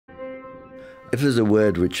If there's a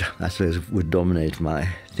word which I suppose would dominate my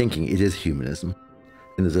thinking, it is humanism.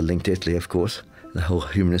 And there's a link to Italy, of course, the whole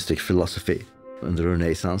humanistic philosophy and the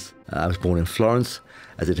Renaissance. I was born in Florence.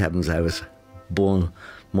 As it happens, I was born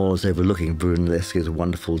more or less overlooking Brunelleschi's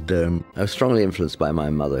wonderful dome. I was strongly influenced by my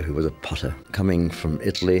mother, who was a potter. Coming from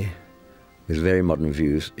Italy with very modern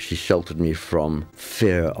views, she sheltered me from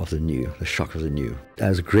fear of the new, the shock of the new. I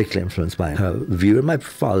was greatly influenced by her view, and my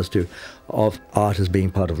father's too, of art as being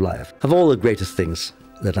part of life. Of all the greatest things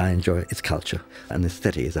that I enjoy, it's culture, and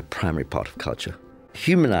aesthetic is a primary part of culture.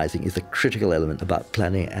 Humanizing is a critical element about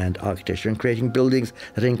planning and architecture and creating buildings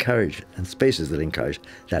that encourage and spaces that encourage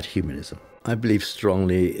that humanism. I believe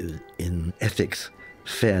strongly in ethics,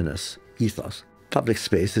 fairness, ethos. Public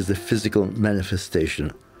space is the physical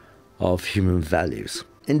manifestation of human values.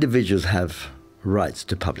 Individuals have rights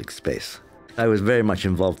to public space. I was very much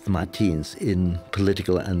involved in my teens in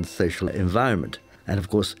political and social environment. And of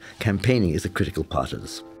course, campaigning is a critical part of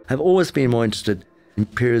this. I've always been more interested in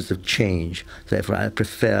periods of change. Therefore, I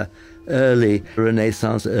prefer early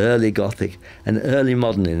Renaissance, early Gothic, and early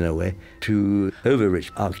modern in a way to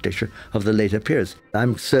over-rich architecture of the later periods.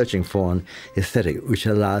 I'm searching for an aesthetic which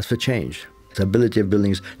allows for change. The ability of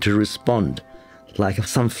buildings to respond. Like a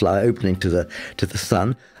sunflower opening to the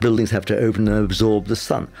sun, buildings have to open and absorb the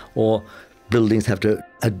sun, or buildings have to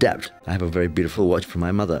adapt. I have a very beautiful watch from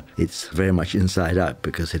my mother. It's very much inside out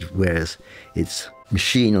because it wears its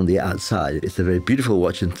machine on the outside. It's a very beautiful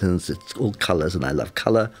watch in terms it's all colors, and I love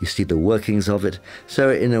color. You see the workings of it. So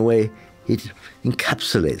in a way, it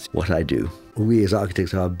encapsulates what I do. We as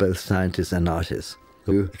architects are both scientists and artists.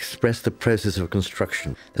 You express the process of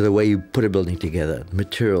construction, the way you put a building together.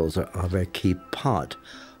 Materials are a very key part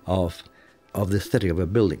of the aesthetic of a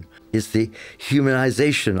building. It's the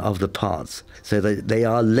humanization of the parts so that they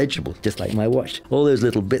are legible, just like my watch. All those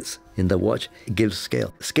little bits in the watch gives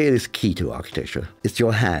scale. Scale is key to architecture. It's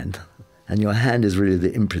your hand, and your hand is really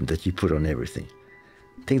the imprint that you put on everything.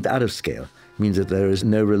 Things out of scale means that there is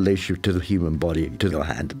no relationship to the human body, to your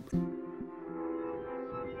hand.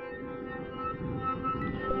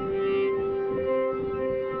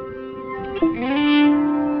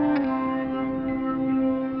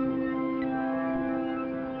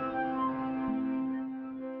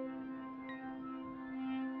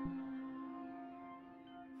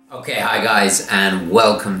 Okay, hi guys, and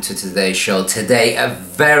welcome to today's show. Today, a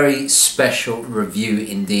very special review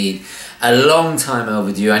indeed. A long time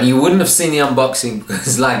overdue, and you wouldn't have seen the unboxing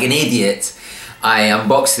because, like an idiot, I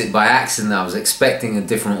unboxed it by accident. I was expecting a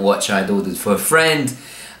different watch I'd ordered for a friend,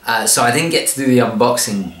 so I didn't get to do the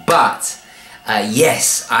unboxing. But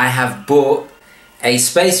yes, I have bought a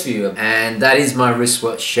Spaceview, and that is my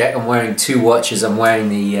wristwatch check. I'm wearing two watches. I'm wearing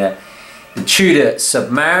the Tudor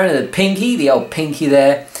Submariner, the pinky, the old pinky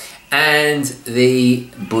there, and the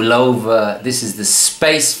Bulova. This is the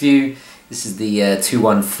Spaceview. This is the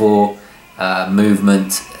 214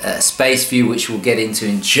 movement Spaceview, which we'll get into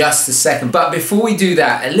in just a second. But before we do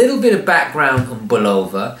that, a little bit of background on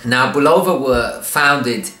Bulova. Now, Bulova were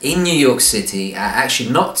founded in New York City, actually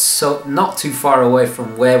not too far away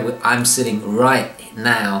from where I'm sitting right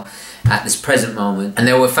now at this present moment, and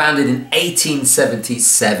they were founded in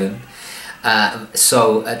 1877.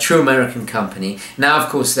 So a true American company. Now, of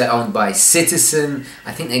course, they're owned by Citizen.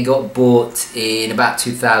 I think they got bought in about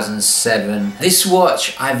 2007. This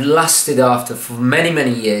watch I've lusted after for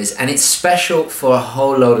many years, and it's special for a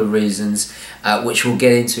whole load of reasons, which we'll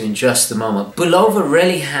get into in just a moment. Bulova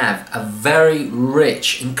really have a very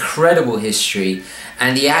rich, incredible history,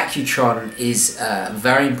 and the Accutron is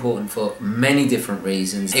very important for many different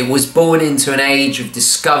reasons. It was born into an age of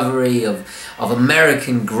discovery, of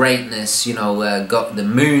American greatness, you know, got the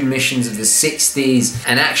moon missions of the 60s,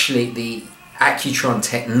 and actually the Accutron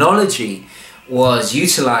technology was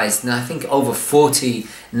utilized in, I think, over 40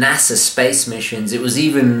 NASA space missions. It was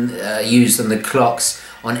even used on the clocks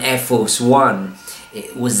on Air Force One.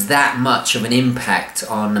 It was that much of an impact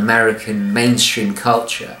on American mainstream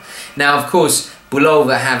culture. Now, of course,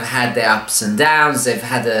 Bulova have had their ups and downs. They've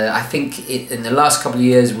had I think in the last couple of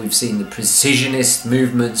years we've seen the precisionist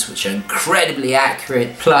movements, which are incredibly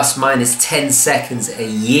accurate, plus minus 10 seconds a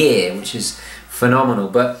year, which is phenomenal.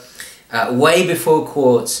 But way before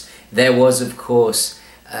quartz, there was, of course,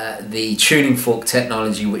 the tuning fork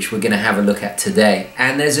technology, which we're going to have a look at today.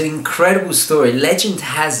 And there's an incredible story. Legend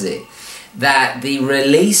has it that the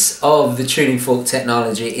release of the tuning fork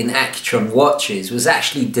technology in Accutron watches was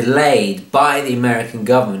actually delayed by the American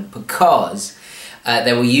government because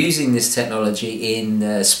they were using this technology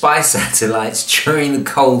in spy satellites during the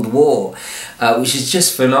Cold War, which is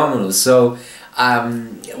just phenomenal. So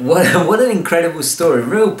what an incredible story,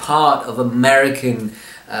 real part of American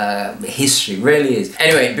history, really is.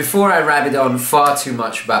 Anyway, before I rabbit on far too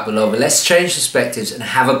much about Bulova, let's change perspectives and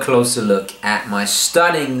have a closer look at my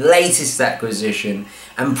stunning latest acquisition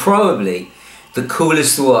and probably the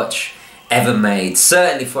coolest watch ever made,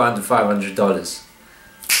 certainly for under $500.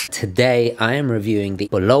 Today I am reviewing the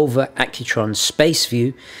Bulova Accutron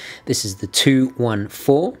Spaceview. This is the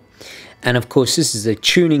 214. And of course, this is a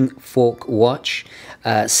tuning fork watch,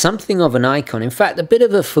 something of an icon. In fact, a bit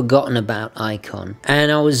of a forgotten about icon.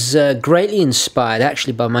 And I was greatly inspired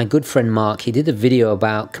actually by my good friend Mark. He did a video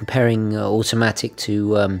about comparing automatic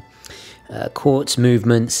to quartz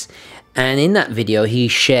movements. And in that video, he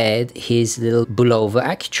shared his little Bulova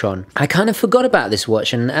Accutron. I kind of forgot about this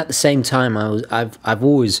watch, and at the same time, I've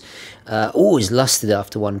always lusted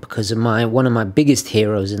after one because of one of my biggest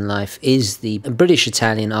heroes in life is the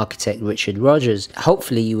British-Italian architect Richard Rogers.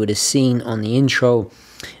 Hopefully, you would have seen on the intro.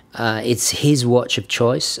 It's his watch of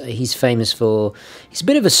choice. He's famous for, he's a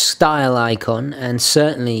bit of a style icon and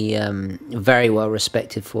certainly very well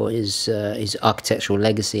respected for his architectural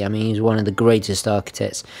legacy. I mean, he's one of the greatest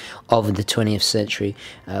architects of the 20th century,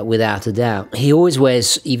 without a doubt. He always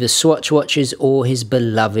wears either Swatch watches or his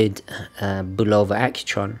beloved Bulova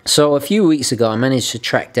Accutron. So a few weeks ago, I managed to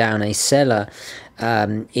track down a seller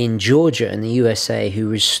in Georgia in the USA who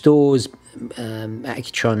restores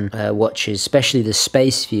Accutron watches, especially the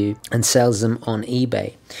Spaceview, and sells them on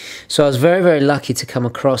eBay. So I was very, very lucky to come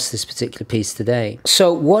across this particular piece today.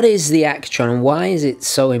 So what is the Accutron and why is it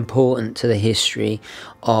so important to the history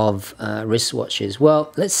of wristwatches?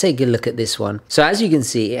 Well, let's take a look at this one. So as you can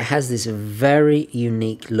see, it has this very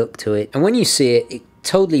unique look to it, and when you see it, it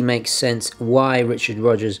totally makes sense why Richard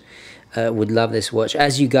Rogers would love this watch.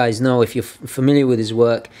 As you guys know, if you're familiar with his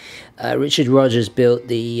work, Richard Rogers built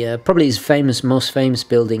the probably his most famous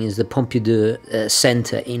building is the Pompidou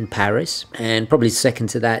Center in Paris, and probably second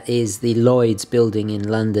to that is the Lloyd's building in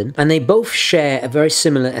London. And they both share a very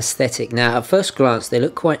similar aesthetic. Now, at first glance, they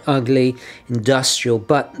look quite ugly, industrial,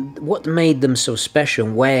 but what made them so special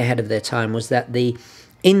and way ahead of their time was that the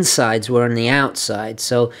insides were on the outside,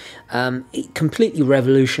 so it completely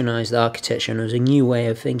revolutionized architecture, and it was a new way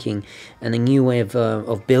of thinking and a new way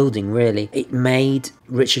of building, really. It made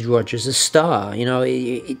Richard Rogers a star, you know,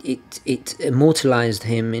 it immortalized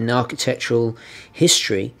him in architectural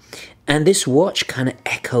history, and this watch kind of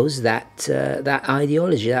echoes that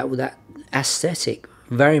ideology, that aesthetic.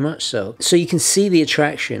 Very much so. So you can see the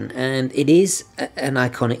attraction, and it is an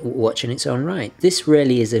iconic watch in its own right. This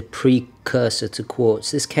really is a precursor to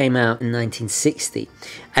quartz. This came out in 1960.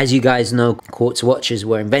 As you guys know, quartz watches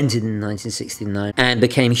were invented in 1969 and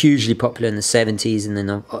became hugely popular in the 70s and then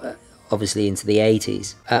obviously into the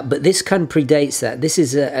 80s. But this kind of predates that. This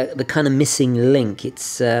is the kind of missing link.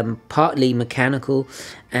 It's partly mechanical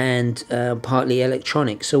and partly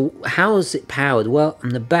electronic. So how is it powered? Well, on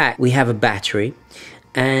the back we have a battery,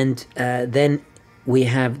 and then we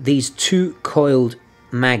have these two coiled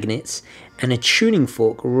magnets and a tuning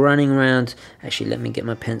fork running around. Actually, let me get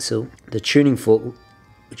my pencil. The tuning fork,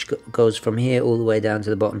 which goes from here all the way down to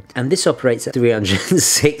the bottom, and this operates at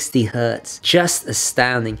 360 hertz. Just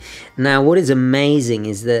astounding. Now, what is amazing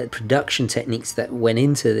is the production techniques that went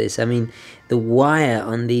into this. I mean, the wire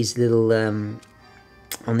on these little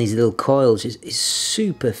coils is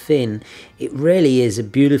super thin. It really is a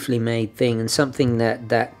beautifully made thing, and something that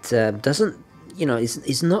doesn't, you know,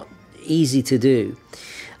 is not easy to do.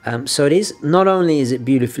 So it is, not only is it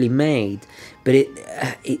beautifully made, but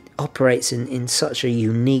it operates in such a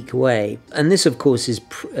unique way. And this, of course, is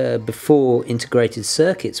before integrated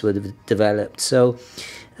circuits were developed. So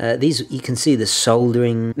these, you can see the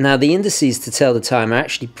soldering. Now, the indices to tell the time are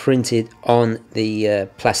actually printed on the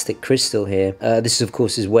plastic crystal here. This, of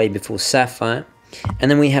course, is way before sapphire. And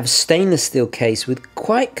then we have a stainless steel case with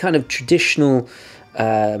quite kind of traditional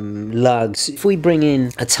lugs. If we bring in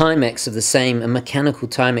a Timex of the same, a mechanical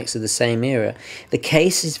Timex of the same era, the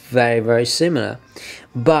case is very, very similar,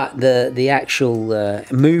 but the actual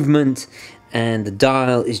movement and the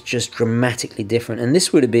dial is just dramatically different. And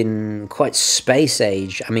this would have been quite space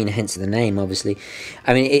age. I mean, hence the name, obviously.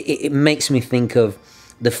 I mean, it makes me think of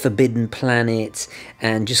the Forbidden Planet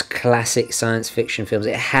and just classic science fiction films.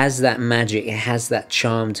 It has that magic, it has that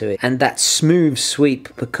charm to it, and that smooth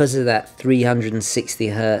sweep because of that 360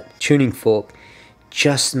 hertz tuning fork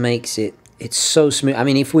just makes it's so smooth. I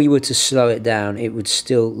mean, if we were to slow it down, it would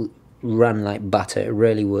still run like butter. It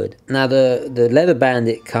really would. Now, the leather band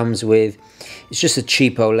it comes with, it's just a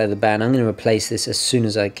cheapo leather band. I'm going to replace this as soon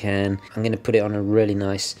as I can. I'm going to put it on a really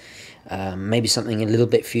nice maybe something a little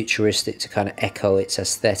bit futuristic to kind of echo its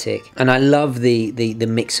aesthetic. And I love the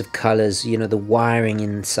mix of colors, you know, the wiring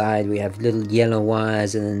inside. We have little yellow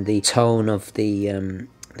wires, and then the tone of the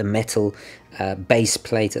the metal base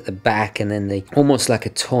plate at the back, and then the almost like a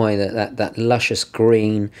toy, that luscious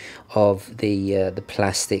green of the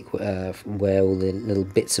plastic where all the little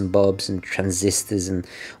bits and bobs and transistors and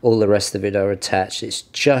all the rest of it are attached. It's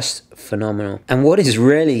just phenomenal. And what is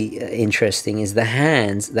really interesting is the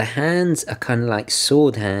hands. The hands are kind of like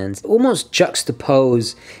sword hands, almost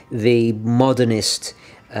juxtapose the modernist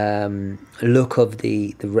look of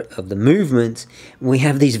the movement. We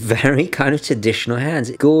have these very kind of traditional hands.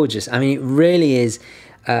 It's gorgeous. I mean, it really is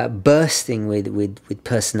bursting with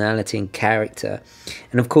personality and character.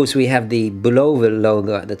 And of course, we have the Bulova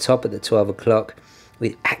logo at the top of the 12 o'clock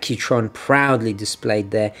with Accutron proudly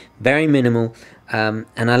displayed there. Very minimal, and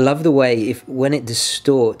I love the way when it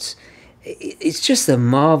distorts, it's just a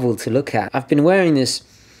marvel to look at. I've been wearing this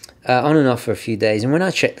on and off for a few days, and when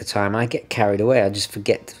I check the time, I get carried away. I just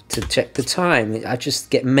forget to check the time. I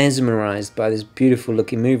just get mesmerized by this beautiful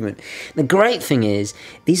looking movement. The great thing is,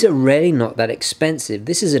 these are really not that expensive.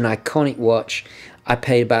 This is an iconic watch. I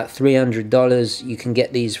paid about $300. You can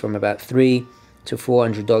get these from about $300 to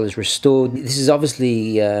 $400 restored. This is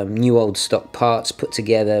obviously new old stock parts put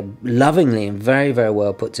together lovingly and very, very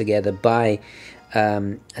well put together by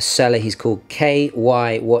a seller. He's called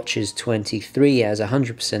KY Watches 23. He has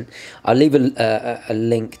 100%. I'll leave a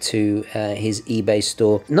link to his eBay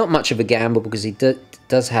store. Not much of a gamble because he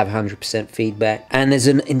does have 100% feedback. And there's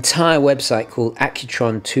an entire website called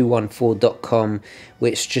accutron214.com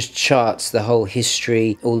which just charts the whole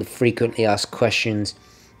history, all the frequently asked questions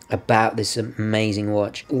about this amazing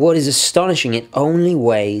watch. What is astonishing, it only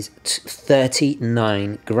weighs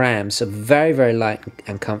 39 grams, so very, very light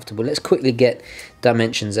and comfortable. Let's quickly get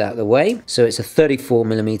dimensions out of the way. So it's a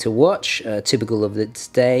 34mm watch, typical of its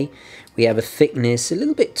day. We have a thickness a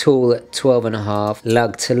little bit tall at 12.5.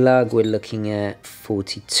 Lug to lug, we're looking at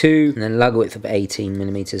 42, and then lug width of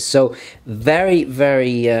 18mm. So very,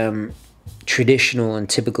 very traditional and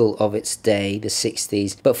typical of its day, the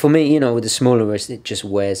 60s. But for me, you know, with the smaller wrist, it just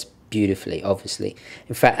wears beautifully, obviously.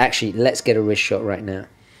 In fact, actually, let's get a wrist shot right now.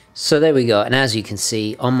 So there we go, and as you can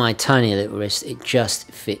see on my tiny little wrist, it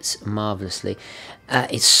just fits marvelously.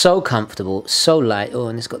 It's so comfortable, so light. Oh,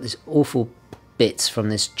 and it's got this awful bits from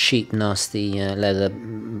this cheap, nasty leather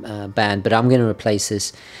band, but I'm going to replace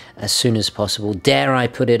this as soon as possible. Dare I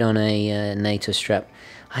put it on a NATO strap?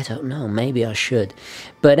 I don't know, maybe I should.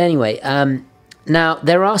 But anyway, now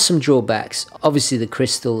there are some drawbacks. Obviously the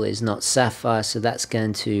crystal is not sapphire, so that's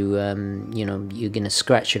going to, you know, you're going to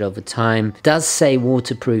scratch it over time. It does say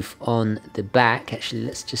waterproof on the back. Actually,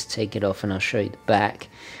 let's just take it off and I'll show you the back,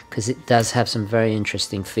 because it does have some very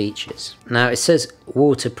interesting features. Now it says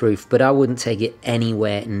waterproof, but I wouldn't take it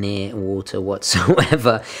anywhere near water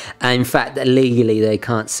whatsoever. In fact, legally they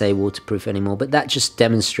can't say waterproof anymore, but that just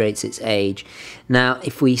demonstrates its age. Now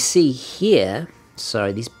if we see here,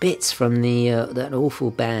 sorry, these bits from the that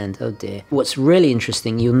awful band, oh dear. What's really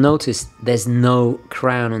interesting, you'll notice there's no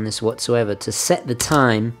crown on this whatsoever. To set the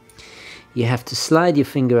time, you have to slide your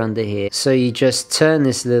finger under here. So you just turn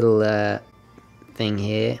this little thing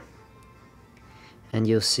here, and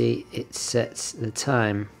you'll see it sets the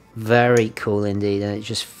time. Very cool indeed, and it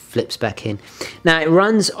just flips back in. Now it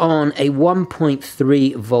runs on a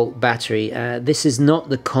 1.3 volt battery. This is not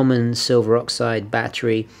the common silver oxide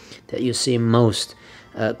battery that you'll see in most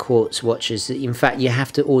quartz watches. In fact, you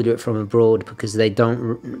have to order it from abroad because they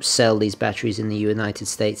don't sell these batteries in the United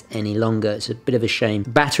States any longer. It's a bit of a shame.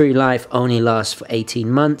 Battery life only lasts for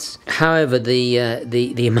 18 months. However, the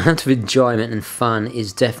amount of enjoyment and fun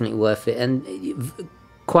is definitely worth it, and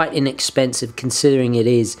quite inexpensive considering it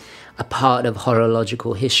is a part of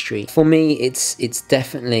horological history. For me, it's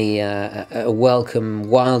definitely a welcome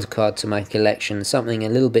wild card to my collection, something a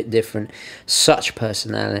little bit different, such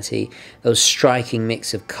personality, those striking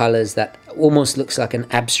mix of colors that almost looks like an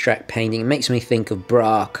abstract painting. It makes me think of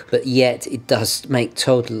Braque, but yet it does make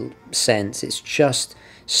total sense. It's just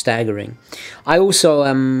staggering. I also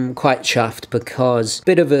am quite chuffed because a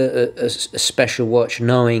bit of a special watch,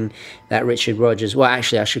 knowing that Richard Rogers, well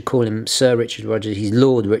actually I should call him Sir Richard Rogers, he's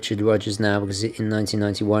Lord Richard Rogers now, because in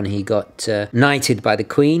 1991 he got knighted by the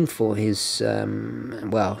Queen for his,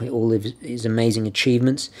 well, all of his amazing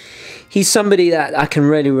achievements. He's somebody that I can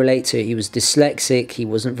really relate to. He was dyslexic, he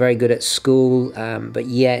wasn't very good at school, but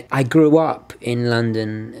yet I grew up in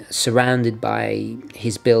London surrounded by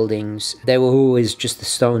his buildings. They were always just a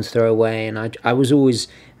stone's throw away, and I was always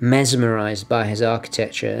mesmerized by his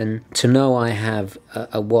architecture. And to know I have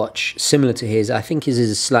a watch similar to his, I think his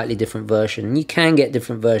is a slightly different version. You can get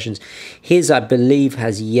different versions. His, I believe,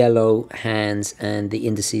 has yellow hands and the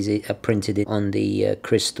indices are printed on the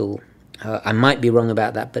crystal. I might be wrong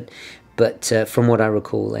about that, but But from what I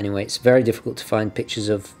recall, anyway, it's very difficult to find pictures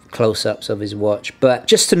of close-ups of his watch. But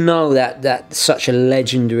just to know that such a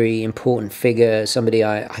legendary, important figure, somebody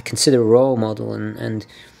I consider a role model, and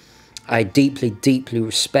I deeply, deeply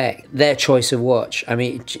respect their choice of watch. I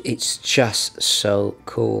mean, it's just so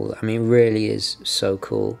cool. I mean, it really is so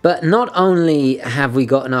cool. But not only have we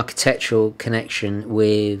got an architectural connection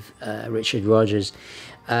with Richard Rogers,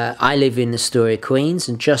 I live in Astoria, Queens,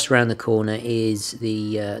 and just around the corner is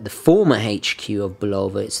the former HQ of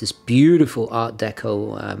Bulova. It's this beautiful Art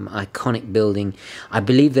Deco, iconic building. I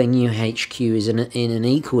believe their new HQ is in an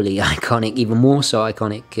equally iconic, even more so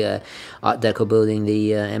iconic Art Deco building,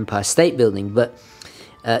 the Empire State Building. But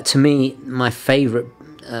to me, my favorite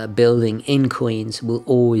building in Queens will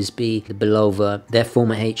always be the Bulova, their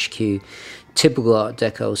former HQ. Typical Art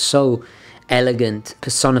Deco, so elegant,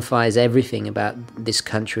 personifies everything about this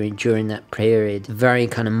country during that period. Very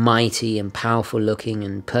kind of mighty and powerful looking,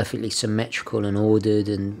 and perfectly symmetrical and ordered,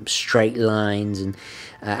 and straight lines, and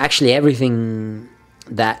actually everything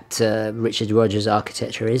that Richard Rogers'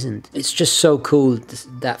 architecture isn't. It's just so cool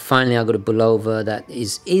that finally I got a Bulova that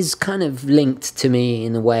is kind of linked to me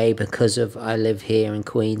in a way because of I live here in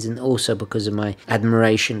Queens, and also because of my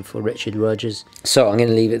admiration for Richard Rogers. So I'm going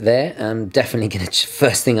to leave it there. I'm definitely going to,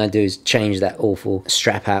 first thing I do is change that awful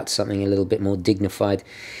strap out to something a little bit more dignified.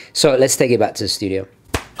 So let's take it back to the studio.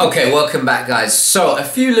 Okay, welcome back, guys. So a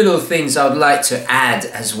few little things I would like to add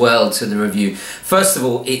as well to the review. First of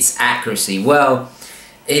all, its accuracy. Well,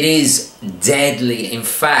 it is deadly. In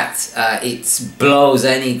fact, it blows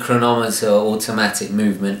any chronometer automatic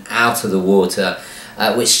movement out of the water,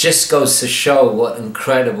 which just goes to show what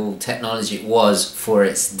incredible technology it was for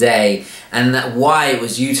its day, and that why it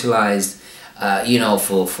was utilized, you know,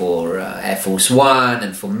 for Air Force One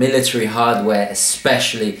and for military hardware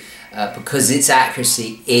especially, because its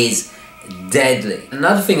accuracy is deadly.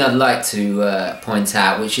 Another thing I'd like to point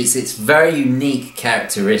out, which is its very unique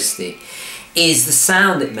characteristic, is the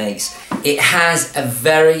sound it makes. It has a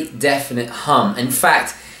very definite hum. In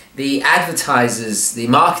fact, the advertisers, the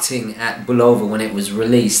marketing at Bulova when it was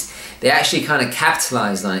released, they actually kind of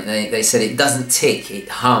capitalized on it. They said it doesn't tick, it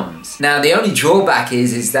hums. Now the only drawback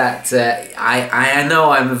is that I know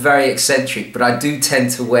I'm very eccentric, but I do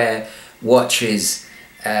tend to wear watches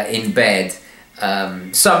in bed,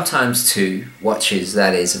 sometimes two watches,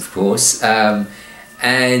 that is, of course,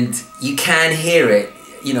 and you can hear it,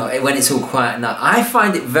 you know, when it's all quiet now. I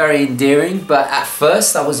find it very endearing, but at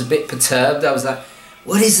first I was a bit perturbed. I was like,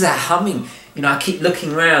 what is that humming? You know, I keep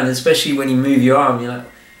looking around, especially when you move your arm, you're like,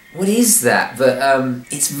 what is that? But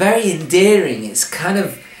it's very endearing. It's kind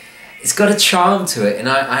of, it's got a charm to it, and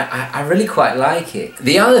I really quite like it.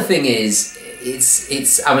 The other thing is,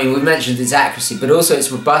 it's I mean, we mentioned its accuracy, but also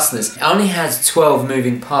its robustness. It only has 12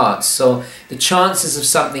 moving parts, so the chances of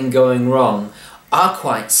something going wrong are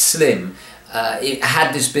quite slim.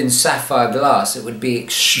 Had this been sapphire glass, it would be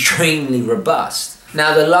extremely robust.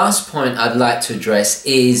 Now the last point I'd like to address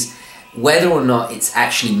is whether or not it's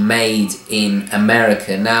actually made in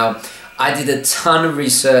America. Now, I did a ton of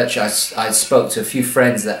research. I spoke to a few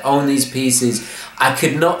friends that own these pieces. I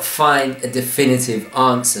could not find a definitive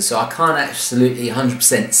answer, so I can't absolutely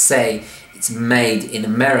 100% say it's made in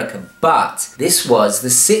America. But this was the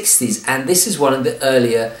 60s, and this is one of the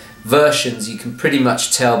earlier versions. You can pretty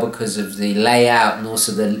much tell because of the layout, and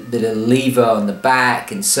also the little lever on the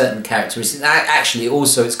back and certain characteristics. Actually,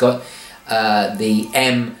 also it's got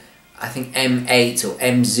the I think M8 or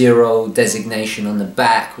M0 designation on the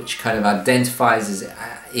back, which kind of identifies as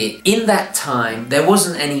it. In that time, there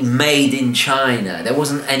wasn't any made in China. There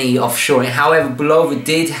wasn't any offshoring. However, Bulova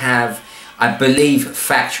did have, I believe,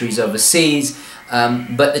 factories overseas,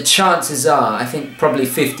 but the chances are, I think probably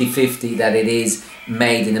 50-50 that it is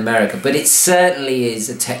made in America. But it certainly is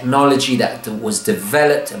a technology that was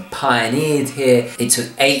developed and pioneered here. It took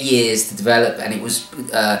 8 years to develop, and it was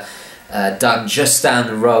done just down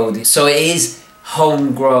the road. So it is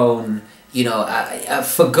homegrown, you know, a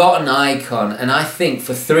forgotten icon. And I think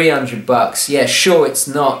for 300 bucks, yeah, sure, it's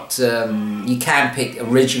not, you can pick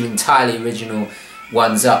entirely original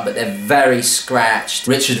ones up, but they're very scratched.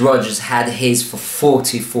 Richard Rogers had his for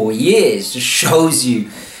 44 years. Just shows you,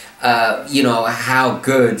 you know, how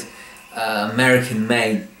good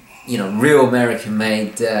American-made, you know, real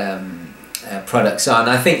American-made products are. And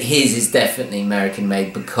I think his is definitely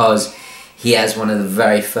American-made because he has one of the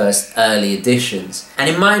very first early editions. And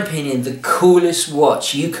in my opinion, the coolest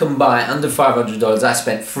watch you can buy under $500. I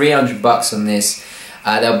spent 300 bucks on this.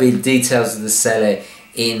 There'll be details of the seller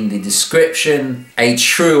in the description. A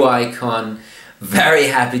true icon. Very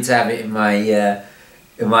happy to have it in my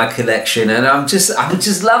in my collection, and I'm just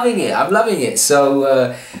loving it. I'm loving it.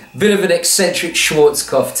 So bit of an eccentric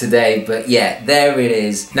Schwarzkopf today, but yeah, there it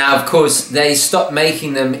is. Now, of course, they stopped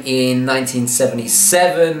making them in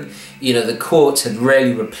 1977. You know, the quartz had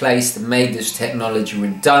really replaced and made this technology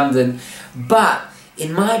redundant. But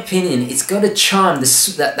in my opinion, it's got a charm,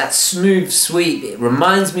 that smooth sweep. It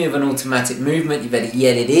reminds me of an automatic movement, but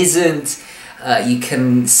yet it isn't. You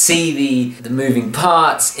can see the moving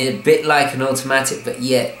parts, a bit like an automatic, but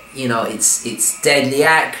yet, you know, it's deadly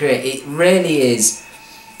accurate. It really is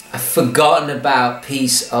a forgotten about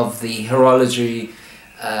piece of the horology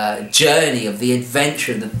journey, of the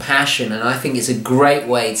adventure, of the passion, and I think it's a great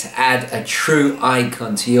way to add a true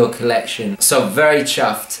icon to your collection. So very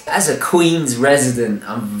chuffed. As a Queen's resident,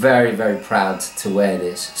 I'm very, very proud to wear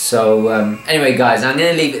this. So anyway guys, I'm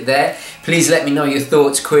going to leave it there. Please let me know your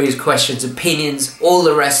thoughts, queries, questions, opinions, all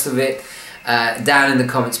the rest of it down in the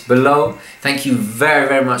comments below. Thank you very,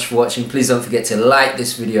 very much for watching. Please don't forget to like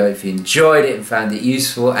this video if you enjoyed it and found it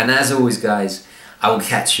useful, and as always guys, I will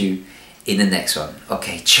catch you in the next one.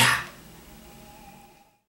 Okay, ciao.